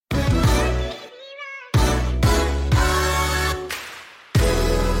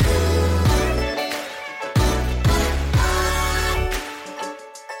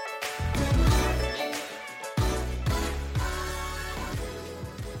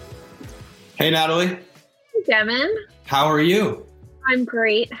Hey, Natalie. Hey, Devin. How are you? I'm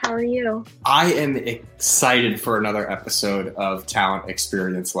great. How are you? I am excited for another episode of Talent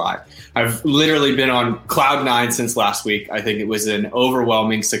Experience Live. I've literally been on cloud nine since last week. I think it was an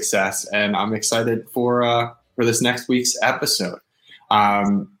overwhelming success, and I'm excited for this next week's episode.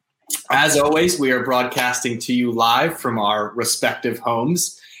 As always, we are broadcasting to you live from our respective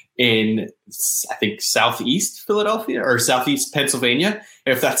homes in, I think, Southeast Philadelphia or Southeast Pennsylvania,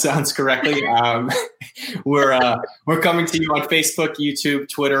 if that sounds correctly. We're coming to you on Facebook, YouTube,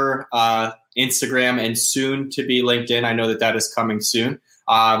 Twitter, Instagram, and soon to be LinkedIn. I know that is coming soon.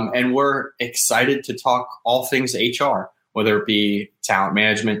 And we're excited to talk all things HR, whether it be talent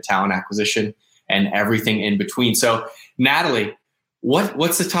management, talent acquisition, and everything in between. So, Natalie,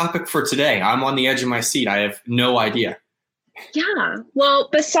 what's the topic for today? I'm on the edge of my seat. I have no idea. Yeah. Well,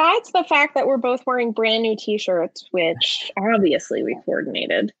 besides the fact that we're both wearing brand new t-shirts, which obviously we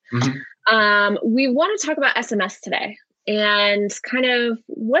coordinated, we want to talk about SMS today and kind of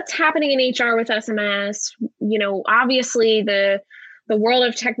what's happening in HR with SMS. You know, obviously the world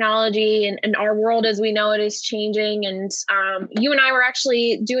of technology and our world as we know it is changing. And you and I were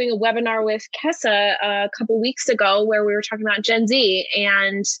actually doing a webinar with Kessa a couple weeks ago where we were talking about Gen Z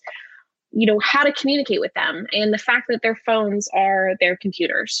and you know, how to communicate with them and the fact that their phones are their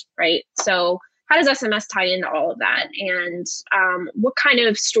computers, right? So how does SMS tie into all of that? And what kind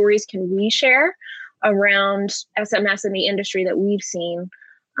of stories can we share around SMS in the industry that we've seen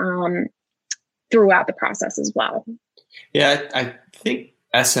throughout the process as well? Yeah, I think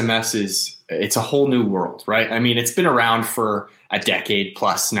SMS it's a whole new world, right? I mean, it's been around for a decade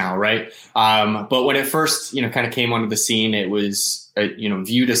plus now, right? But when it first, kind of came onto the scene, it was,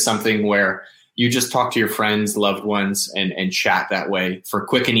 viewed as something where you just talk to your friends, loved ones, and chat that way for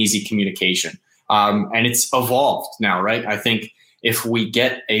quick and easy communication. And it's evolved now, right? I think if we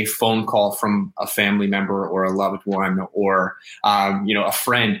get a phone call from a family member or a loved one or, a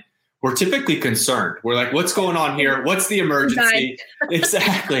friend, we're typically concerned. We're like, what's going on here? What's the emergency?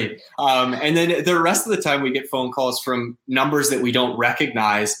 Exactly. And then the rest of the time we get phone calls from numbers that we don't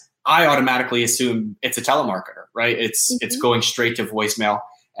recognize. I automatically assume it's a telemarketer, right? It's going straight to voicemail.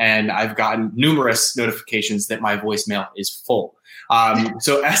 And I've gotten numerous notifications that my voicemail is full.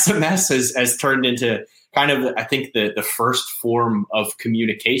 So SMS has turned into kind of, I think, the first form of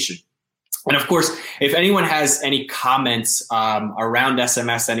communication. And of course, if anyone has any comments around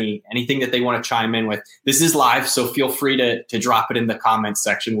SMS, anything that they want to chime in with, this is live, so feel free to drop it in the comments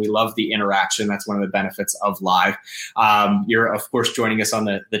section. We love the interaction. That's one of the benefits of live. You're, of course, joining us on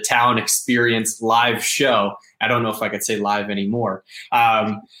the Talent Experience live show. I don't know if I could say live anymore,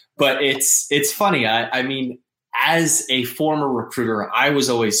 but it's funny. I mean, as a former recruiter, I was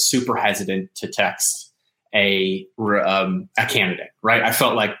always super hesitant to text a candidate, right? I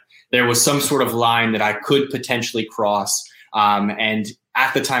felt like there was some sort of line that I could potentially cross. And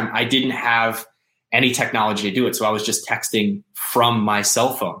at the time, I didn't have any technology to do it. So I was just texting from my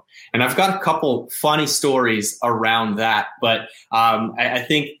cell phone. And I've got a couple funny stories around that. But I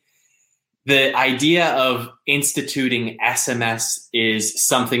think the idea of instituting SMS is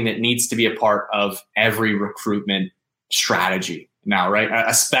something that needs to be a part of every recruitment strategy now, right?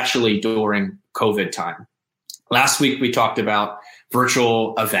 Especially during COVID time. Last week, we talked about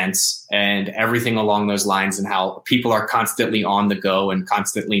virtual events and everything along those lines and how people are constantly on the go and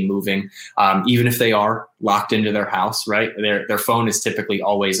constantly moving, even if they are locked into their house, right? Their phone is typically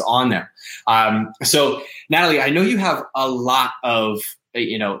always on them. So Natalie, I know you have a lot of,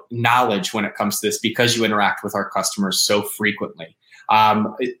 knowledge when it comes to this because you interact with our customers so frequently.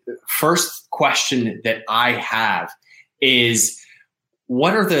 First question that I have is,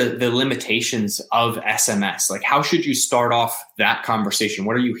 what are the limitations of SMS? Like, how should you start off that conversation?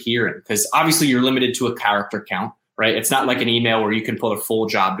 What are you hearing? Because obviously you're limited to a character count, right? It's not like an email where you can put a full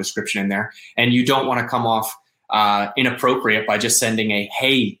job description in there, and you don't want to come off inappropriate by just sending a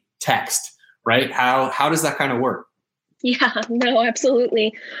hey text, right? How does that kind of work? Yeah, no,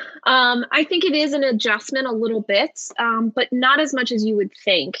 absolutely. I think it is an adjustment a little bit, but not as much as you would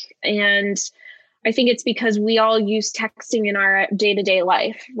think. And I think it's because we all use texting in our day-to-day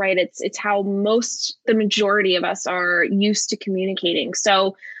life, right? It's how the majority of us are used to communicating.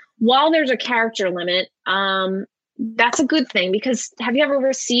 So while there's a character limit, that's a good thing, because have you ever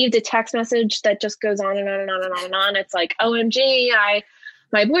received a text message that just goes on and on and on and on and on? It's like, OMG,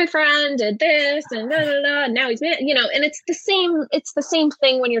 my boyfriend did this and now he's mad, and it's the same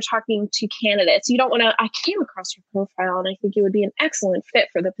thing when you're talking to candidates. You don't want to, I came across your profile and I think you would be an excellent fit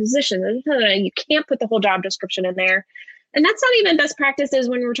for the position. You can't put the whole job description in there. And that's not even best practices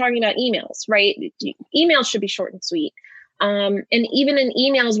when we're talking about emails, right? Emails should be short and sweet. And even in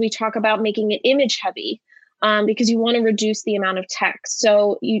emails, we talk about making it image heavy because you want to reduce the amount of text.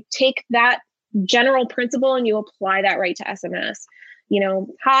 So you take that general principle and you apply that right to SMS.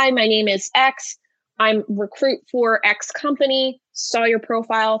 Hi, my name is X. I'm recruit for X company, saw your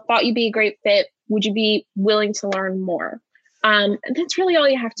profile, thought you'd be a great fit. Would you be willing to learn more? And that's really all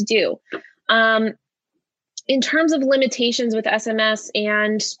you have to do. In terms of limitations with SMS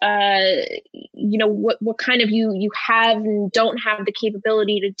and, what kind of you have and don't have the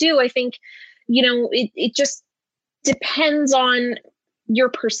capability to do, I think, it just depends on your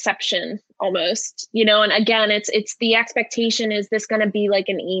perception almost, and again, it's the expectation, is this going to be like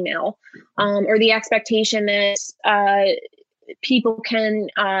an email, or the expectation is people can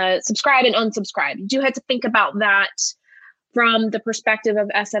subscribe and unsubscribe. You do have to think about that from the perspective of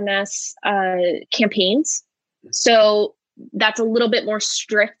SMS campaigns. So that's a little bit more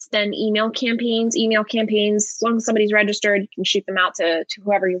strict than email campaigns. Email campaigns, as long as somebody's registered, you can shoot them out to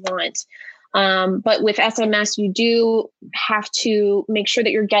whoever you want. But with SMS, you do have to make sure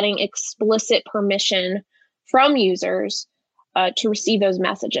that you're getting explicit permission from users to receive those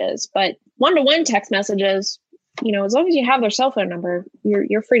messages. But one-to-one text messages, as long as you have their cell phone number,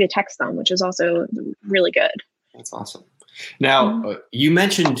 you're free to text them, which is also really good. That's awesome. Now, you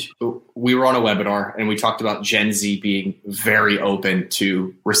mentioned we were on a webinar and we talked about Gen Z being very open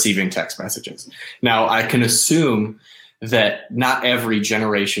to receiving text messages. Now, I can assume that not every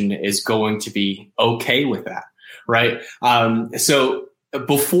generation is going to be okay with that, right? So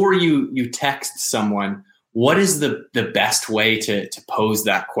before you text someone, what is the best way to pose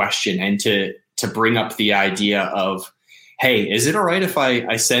that question and to bring up the idea of, hey, is it all right if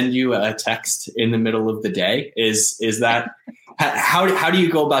I send you a text in the middle of the day? Is that how do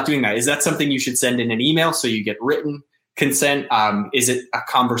you go about doing that? Is that something you should send in an email so you get written consent? Is it a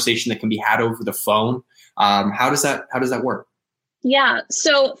conversation that can be had over the phone? How does that work? Yeah.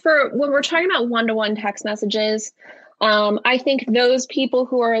 So when we're talking about one-to-one text messages, I think those people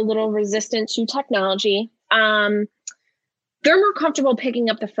who are a little resistant to technology, they're more comfortable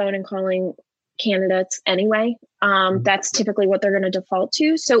picking up the phone and calling candidates anyway. That's typically what they're going to default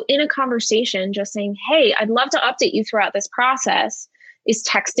to. So in a conversation, just saying, hey, I'd love to update you throughout this process. Is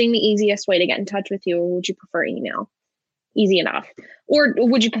texting the easiest way to get in touch with you, or would you prefer email? Easy enough. Or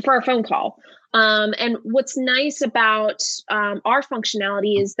would you prefer a phone call? And what's nice about our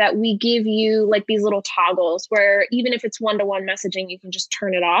functionality is that we give you like these little toggles where even if it's one-to-one messaging, you can just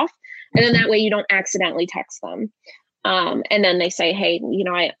turn it off. And then that way you don't accidentally text them. And then they say, hey,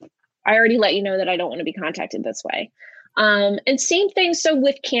 I already let you know that I don't want to be contacted this way. And same thing. So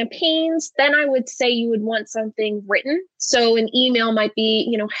with campaigns, then I would say you would want something written. So an email might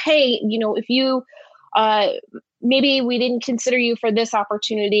be, hey, if you, maybe we didn't consider you for this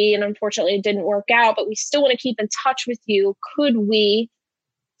opportunity and unfortunately it didn't work out, but we still want to keep in touch with you. Could we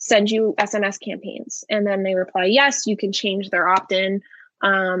send you SMS campaigns? And then they reply, yes, you can change their opt-in.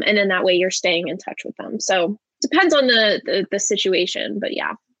 And then that way you're staying in touch with them. So depends on the situation, but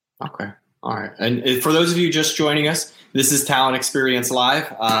yeah. Okay. All right. And for those of you just joining us, this is Talent Experience Live,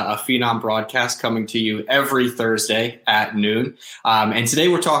 a Phenom broadcast coming to you every Thursday at noon. And today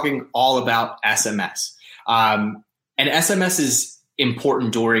we're talking all about SMS. And SMS is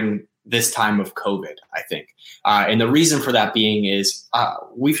important during this time of COVID, I think. And the reason for that being is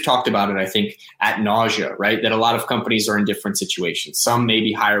we've talked about it, I think, ad nausea, right? That a lot of companies are in different situations. Some may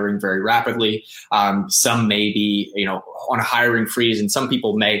be hiring very rapidly. Some may be, on a hiring freeze, and some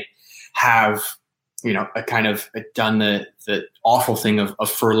people may have, a kind of done the awful thing of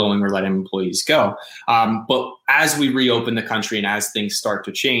furloughing or letting employees go. But as we reopen the country and as things start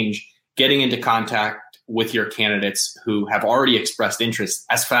to change, getting into contact with your candidates who have already expressed interest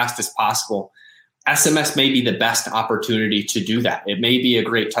as fast as possible, SMS may be the best opportunity to do that. It may be a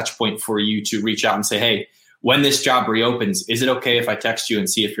great touch point for you to reach out and say, hey, when this job reopens, is it okay if I text you and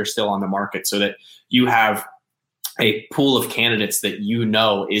see if you're still on the market, so that you have a pool of candidates that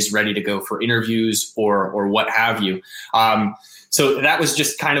is ready to go for interviews or what have you. So that was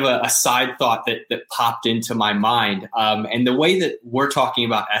just kind of a side thought that popped into my mind. And the way that we're talking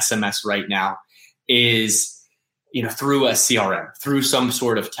about SMS right now is, through a CRM, through some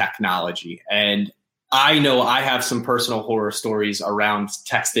sort of technology. And I know I have some personal horror stories around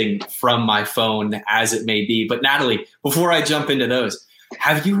texting from my phone, as it may be. But Natalie, before I jump into those,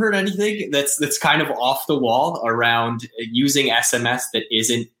 have you heard anything that's kind of off the wall around using SMS that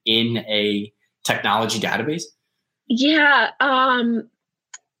isn't in a technology database? Yeah, I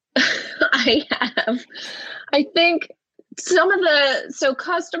have. I think So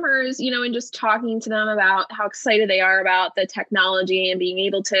customers, and just talking to them about how excited they are about the technology and being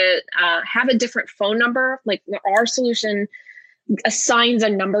able to have a different phone number, like our solution assigns a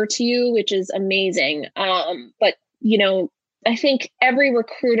number to you, which is amazing. But I think every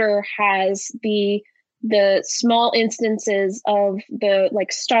recruiter has the small instances of the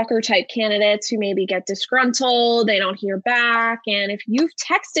like stalker type candidates who maybe get disgruntled, they don't hear back. And if you've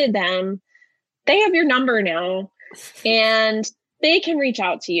texted them, they have your number now and they can reach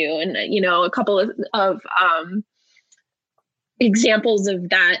out to you. And, a couple of examples of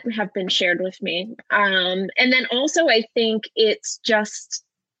that have been shared with me. And then also I think it's just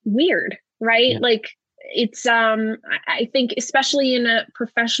weird, right? Yeah. Like it's, I think especially in a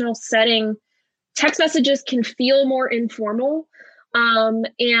professional setting, text messages can feel more informal.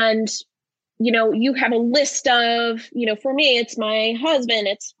 And, you have a list of, for me, it's my husband,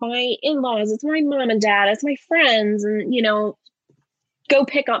 it's my in-laws, it's my mom and dad, it's my friends, and, go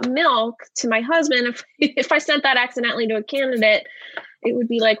pick up milk to my husband. If I sent that accidentally to a candidate, it would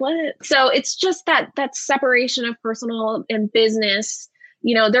be like, what? So it's just that separation of personal and business.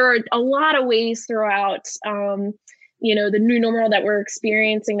 There are a lot of ways throughout, the new normal that we're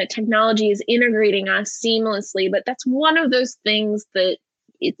experiencing, that technology is integrating us seamlessly. But that's one of those things that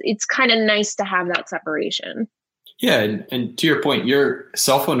it's kind of nice to have that separation. Yeah. And to your point, your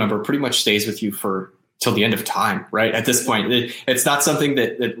cell phone number pretty much stays with you till the end of time, right? At this point, it's not something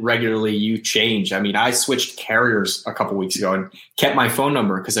that regularly you change. I mean, I switched carriers a couple of weeks ago and kept my phone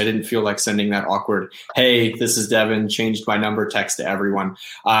number because I didn't feel like sending that awkward, hey, this is Devin, changed my number text to everyone.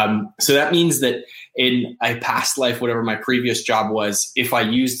 So that means that in a past life, whatever my previous job was, if I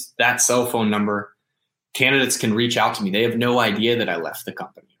used that cell phone number, candidates can reach out to me. They have no idea that I left the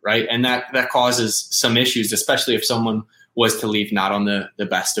company, right? And that causes some issues, especially if someone was to leave not on the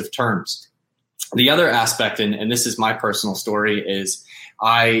best of terms. The other aspect, and this is my personal story, is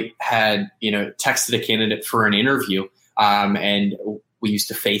I had, texted a candidate for an interview, and we used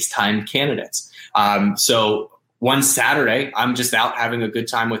to FaceTime candidates. So one Saturday, I'm just out having a good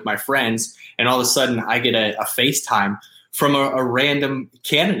time with my friends, and all of a sudden I get a FaceTime from a random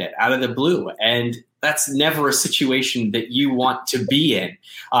candidate out of the blue. And that's never a situation that you want to be in.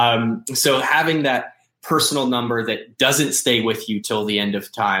 So having that personal number that doesn't stay with you till the end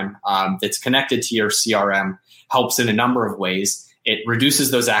of time, that's connected to your CRM, helps in a number of ways. It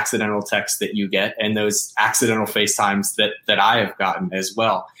reduces those accidental texts that you get and those accidental FaceTimes that I have gotten as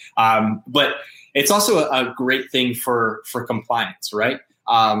well. But it's also a great thing for compliance, right?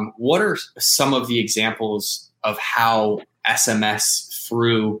 What are some of the examples of how SMS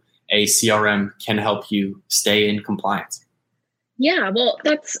through a CRM can help you stay in compliance? Yeah, well,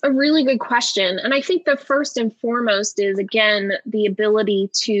 that's a really good question. And I think the first and foremost is, again, the ability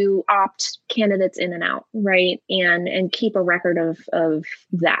to opt candidates in and out, right? And keep a record of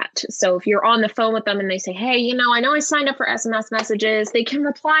that. So if you're on the phone with them and they say, hey, I know I signed up for SMS messages, they can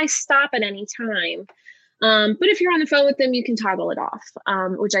reply stop at any time. But if you're on the phone with them, you can toggle it off,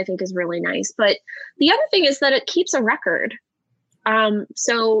 which I think is really nice. But the other thing is that it keeps a record.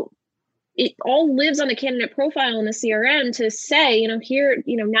 So it all lives on the candidate profile in the CRM to say, here,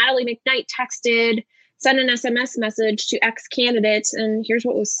 Natalie McKnight texted, send an SMS message to X candidates, and here's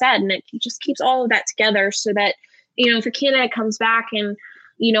what was said. And it just keeps all of that together so that, if a candidate comes back and,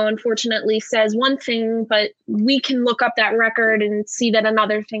 unfortunately says one thing, but we can look up that record and see that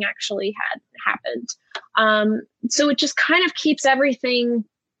another thing actually had happened. So it just kind of keeps everything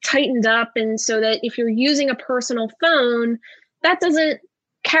tightened up. And so that if you're using a personal phone, that doesn't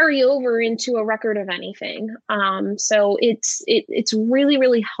carry over into a record of anything. So it's really,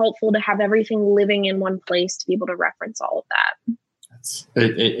 really helpful to have everything living in one place to be able to reference all of that.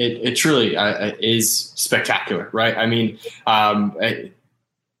 It truly is spectacular, right? I mean,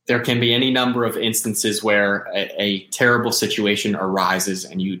 there can be any number of instances where a terrible situation arises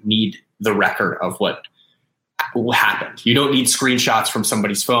and you need the record of what happened. You don't need screenshots from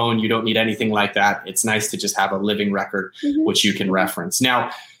somebody's phone. You don't need anything like that. It's nice to just have a living record, which you can reference.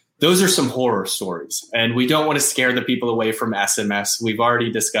 Now, those are some horror stories, and we don't want to scare the people away from SMS. We've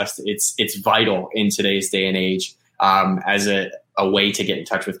already discussed it's vital in today's day and age as a way to get in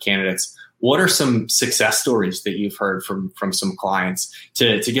touch with candidates. What are some success stories that you've heard from some clients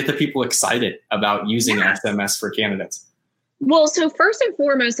to get the people excited about using SMS for candidates? Well, so first and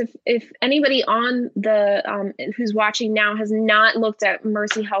foremost, if anybody on the who's watching now has not looked at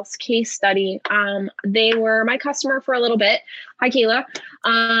Mercy Health's case study, they were my customer for a little bit. Hi, Kayla.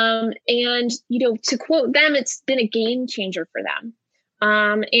 And to quote them, it's been a game changer for them.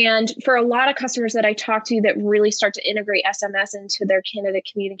 And for a lot of customers that I talk to that really start to integrate SMS into their candidate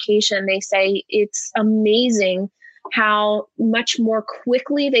communication, they say it's amazing how much more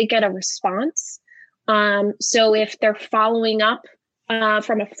quickly they get a response. So if they're following up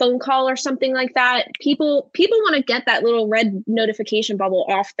from a phone call or something like that, people want to get that little red notification bubble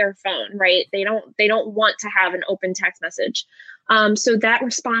off their phone, right? They don't want to have an open text message. So that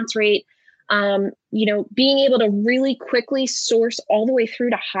response rate, being able to really quickly source all the way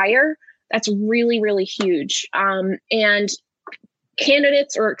through to hire, that's really, really huge. And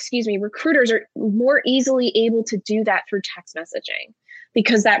recruiters are more easily able to do that through text messaging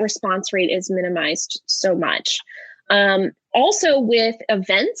because that response rate is minimized so much. Also with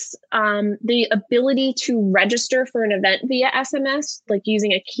events, the ability to register for an event via SMS, like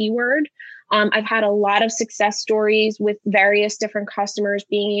using a keyword. I've had a lot of success stories with various different customers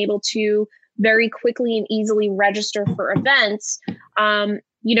being able to very quickly and easily register for events.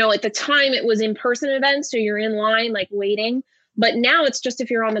 At the time it was in-person events, so you're in line, like waiting. But now it's just if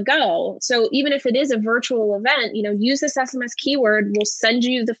you're on the go. So even if it is a virtual event, use this SMS keyword. We'll send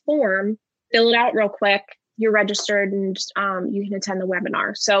you the form, fill it out real quick. You're registered and you can attend the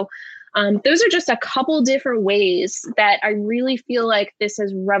webinar. So those are just a couple different ways that I really feel like this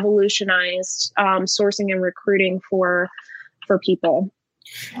has revolutionized sourcing and recruiting for people.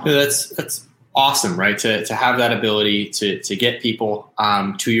 That's awesome, right? To have that ability to get people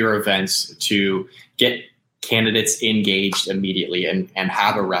to your events, to get candidates engaged immediately and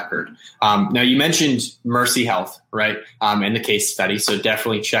have a record. Now you mentioned Mercy Health, right? In the case study. So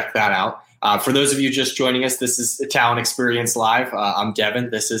definitely check that out. For those of you just joining us, this is Talent Experience Live. I'm Devin.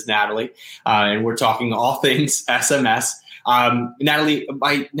 This is Natalie. And we're talking all things SMS. Natalie,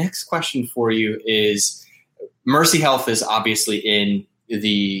 my next question for you is Mercy Health is obviously in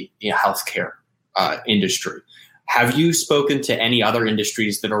the healthcare industry. Have you spoken to any other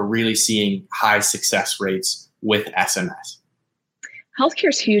industries that are really seeing high success rates with SMS? Healthcare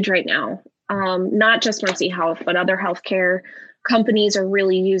is huge right now. Not just Mercy Health, but other healthcare companies are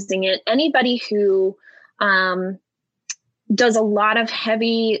really using it. Anybody who does a lot of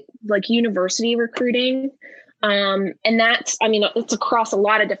heavy university recruiting, and it's across a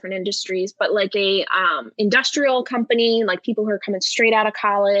lot of different industries, but like a industrial company, like people who are coming straight out of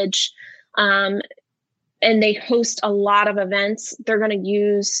college, and they host a lot of events, they're going to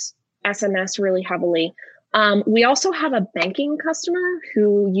use SMS really heavily. We also have a banking customer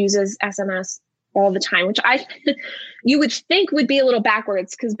who uses SMS all the time, which you would think would be a little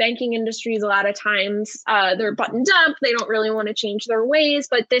backwards because banking industries, a lot of times they're buttoned up. They don't really want to change their ways,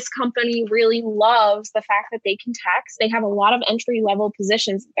 but this company really loves the fact that they can text. They have a lot of entry level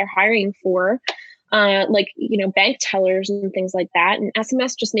positions that they're hiring for, bank tellers and things like that. And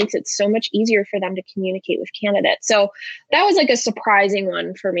SMS just makes it so much easier for them to communicate with candidates. So that was like a surprising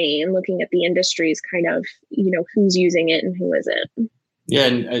one for me in looking at the industries, kind of, who's using it and who isn't. Yeah,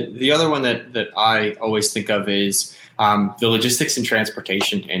 and the other one that I always think of is the logistics and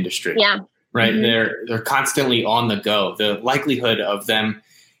transportation industry. Yeah, right. Mm-hmm. They're constantly on the go. The likelihood of them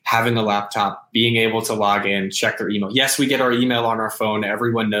having a laptop, being able to log in, check their email. Yes, we get our email on our phone.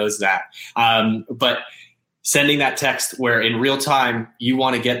 Everyone knows that. But sending that text where in real time you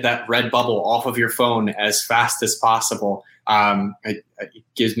want to get that red bubble off of your phone as fast as possible. It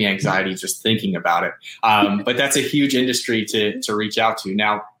gives me anxiety just thinking about it. But that's a huge industry to reach out to.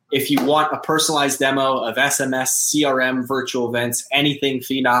 Now, if you want a personalized demo of SMS, CRM, virtual events, anything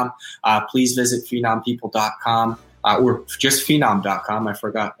Phenom, please visit phenompeople.com or just phenom.com. I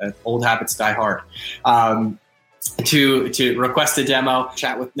forgot that old habits die hard. To request a demo,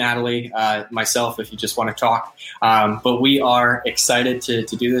 chat with Natalie, myself, if you just want to talk. But we are excited to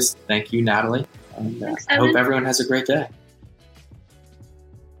do this. Thank you, Natalie. And I hope everyone has a great day.